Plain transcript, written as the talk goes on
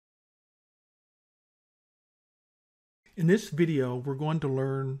In this video, we're going to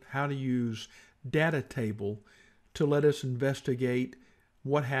learn how to use data table to let us investigate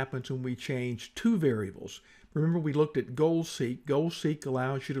what happens when we change two variables. Remember, we looked at goal seek. Goal seek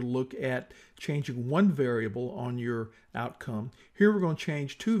allows you to look at changing one variable on your outcome. Here we're going to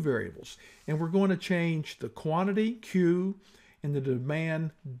change two variables, and we're going to change the quantity, Q, and the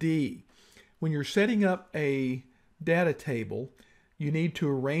demand, D. When you're setting up a data table, you need to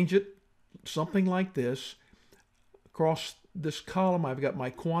arrange it something like this. Across this column, I've got my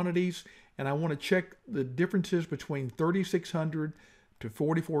quantities, and I want to check the differences between 3,600 to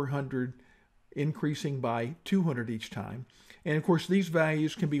 4,400, increasing by 200 each time. And of course, these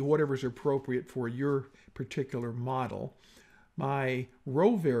values can be whatever is appropriate for your particular model. My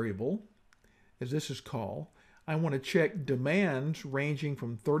row variable, as this is called, I want to check demands ranging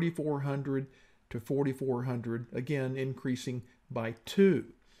from 3,400 to 4,400, again increasing by 2.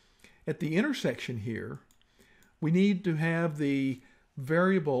 At the intersection here, we need to have the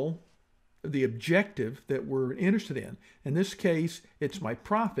variable, the objective that we're interested in. In this case, it's my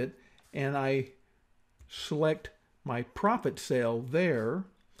profit, and I select my profit cell there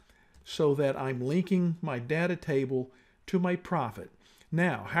so that I'm linking my data table to my profit.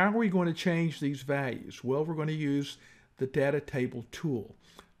 Now, how are we going to change these values? Well, we're going to use the data table tool.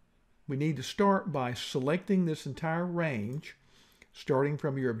 We need to start by selecting this entire range, starting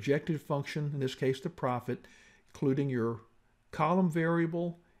from your objective function, in this case the profit, including your column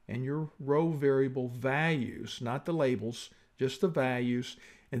variable and your row variable values, not the labels, just the values.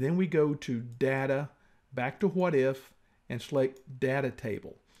 And then we go to data, back to what if, and select data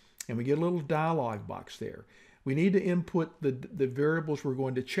table. And we get a little dialog box there. We need to input the variables we're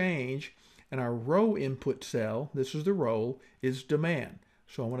going to change, and our row input cell, this is the row, is demand.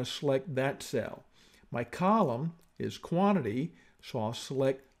 So I want to select that cell. My column is quantity, so I'll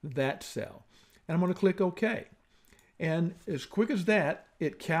select that cell. And I'm going to click OK. And as quick as that,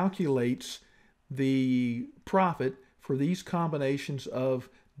 it calculates the profit for these combinations of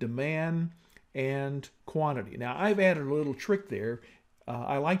demand and quantity. Now, I've added a little trick there.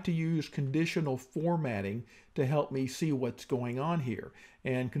 I like to use conditional formatting to help me see what's going on here.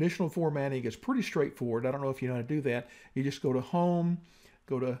 And conditional formatting is pretty straightforward. I don't know if you know how to do that. You just go to Home,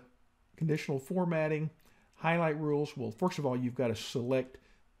 go to Conditional Formatting, Highlight Rules. Well, first of all, you've got to select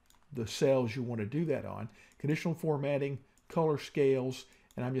the cells you want to do that on. Conditional Formatting, Color Scales,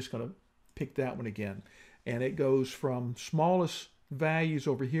 and I'm just going to pick that one again. And it goes from smallest values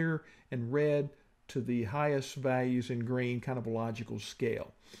over here in red to the highest values in green, kind of a logical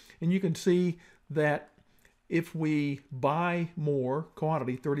scale. And you can see that if we buy more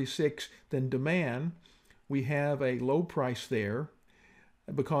quantity, 36, than demand, we have a low price there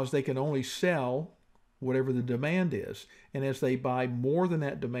because they can only sell whatever the demand is. And as they buy more than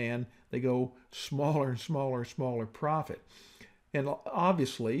that demand, they go smaller and smaller and smaller profit. And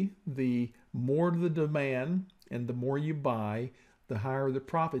obviously, the more the demand and the more you buy, the higher the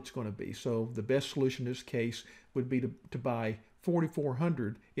profit's going to be. So the best solution in this case would be to buy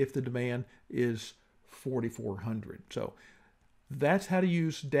 4,400 if the demand is 4,400. So that's how to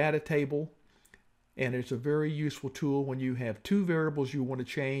use data table. And it's a very useful tool when you have two variables you want to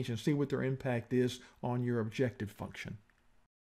change and see what their impact is on your objective function.